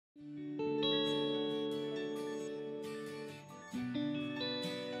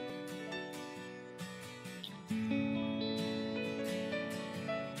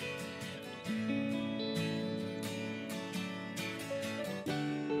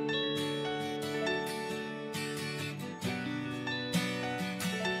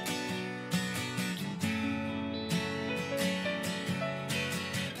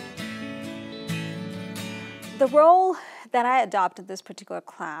The role that I adopt in this particular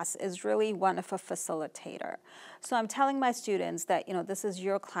class is really one of a facilitator. So I'm telling my students that, this is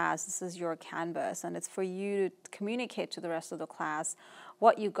your class, this is your canvas, and it's for you to communicate to the rest of the class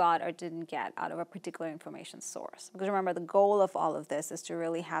what you got or didn't get out of a particular information source. Because remember, the goal of all of this is to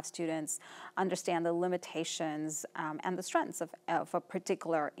really have students understand the limitations and the strengths of a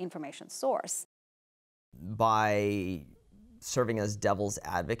particular information source. By serving as devil's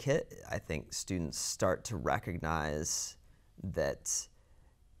advocate, I think students start to recognize that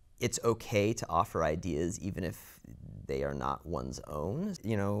it's okay to offer ideas even if they are not one's own.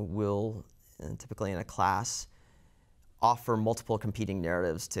 We'll typically in a class offer multiple competing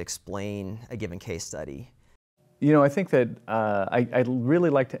narratives to explain a given case study. I think that I'd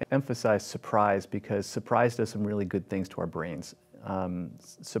really like to emphasize surprise, because surprise does some really good things to our brains.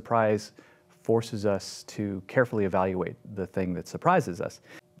 Surprise forces us to carefully evaluate the thing that surprises us.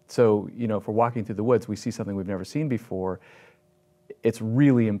 So, if we're walking through the woods, we see something we've never seen before, it's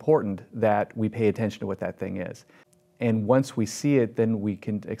really important that we pay attention to what that thing is. And once we see it, then we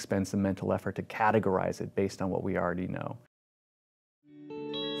can expend some mental effort to categorize it based on what we already know.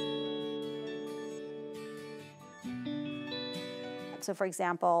 So for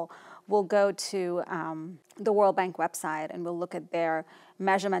example, we'll go to the World Bank website and we'll look at their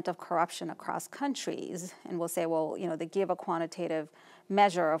measurement of corruption across countries. And we'll say, well, they give a quantitative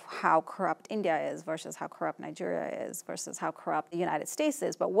measure of how corrupt India is versus how corrupt Nigeria is versus how corrupt the United States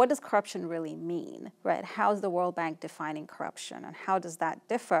is. But what does corruption really mean, right? How's the World Bank defining corruption? And how does that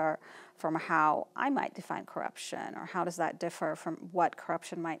differ from how I might define corruption? Or how does that differ from what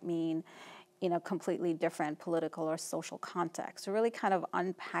corruption might mean in a completely different political or social context? So really kind of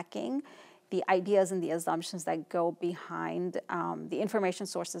unpacking the ideas and the assumptions that go behind the information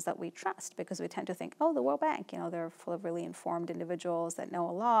sources that we trust, because we tend to think, oh, the World Bank, they're full of really informed individuals that know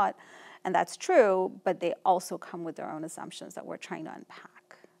a lot, and that's true, but they also come with their own assumptions that we're trying to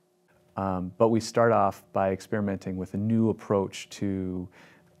unpack. But we start off by experimenting with a new approach to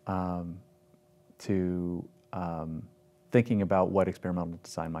thinking about what experimental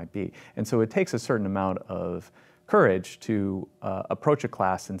design might be. And so it takes a certain amount of courage to approach a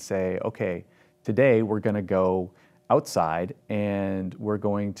class and say, okay, today we're going to go outside and we're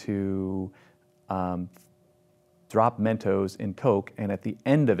going to drop Mentos in Coke, and at the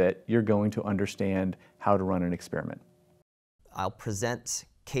end of it, you're going to understand how to run an experiment. I'll present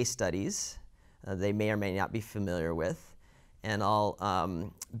case studies they may or may not be familiar with, and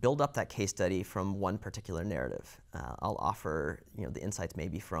I'll build up that case study from one particular narrative. I'll offer the insights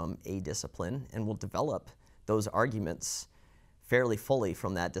maybe from a discipline, and we'll develop those arguments fairly fully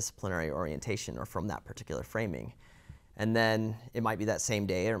from that disciplinary orientation or from that particular framing. And then it might be that same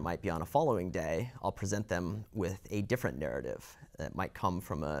day, or it might be on a following day, I'll present them with a different narrative that might come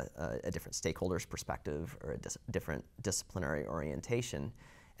from a different stakeholder's perspective or a different disciplinary orientation,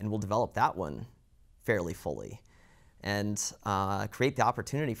 and we'll develop that one fairly fully and create the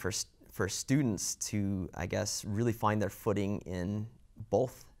opportunity for students to, I guess, really find their footing in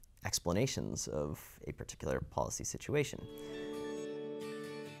both explanations of a particular policy situation.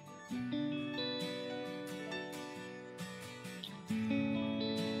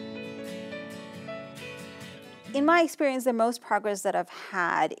 In my experience, the most progress that I've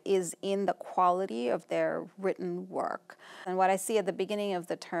had is in the quality of their written work. And what I see at the beginning of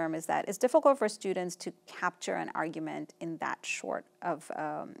the term is that it's difficult for students to capture an argument in that short of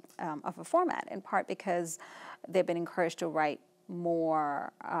a format, in part because they've been encouraged to write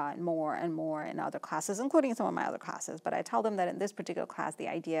more and more in other classes, including some of my other classes. But I tell them that in this particular class, the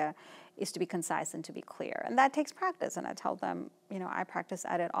idea is to be concise and to be clear. And that takes practice. And I tell them, I practice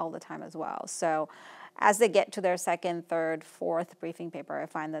at it all the time as well. So as they get to their second, third, fourth briefing paper, I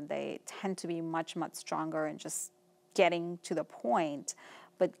find that they tend to be much, much stronger in just getting to the point,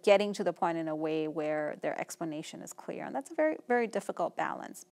 but getting to the point in a way where their explanation is clear. And that's a very, very difficult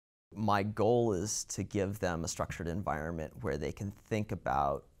balance. My goal is to give them a structured environment where they can think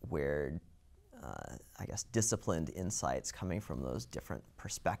about where, I guess, disciplined insights coming from those different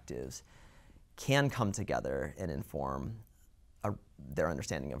perspectives can come together and inform their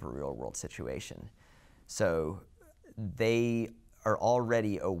understanding of a real-world situation. So they are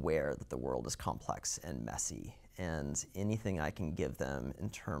already aware that the world is complex and messy, and anything I can give them in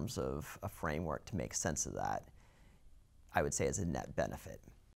terms of a framework to make sense of that, I would say is a net benefit.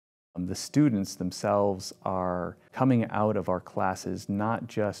 The students themselves are coming out of our classes not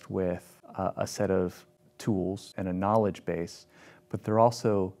just with a set of tools and a knowledge base, but they're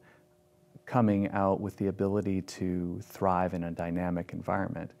also coming out with the ability to thrive in a dynamic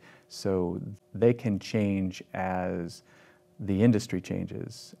environment. So they can change as the industry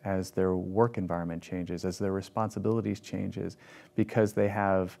changes, as their work environment changes, as their responsibilities changes, because they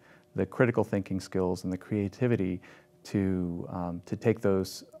have the critical thinking skills and the creativity to take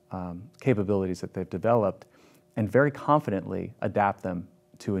those capabilities that they've developed and very confidently adapt them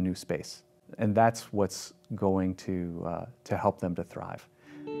to a new space. And that's what's going to help them to thrive.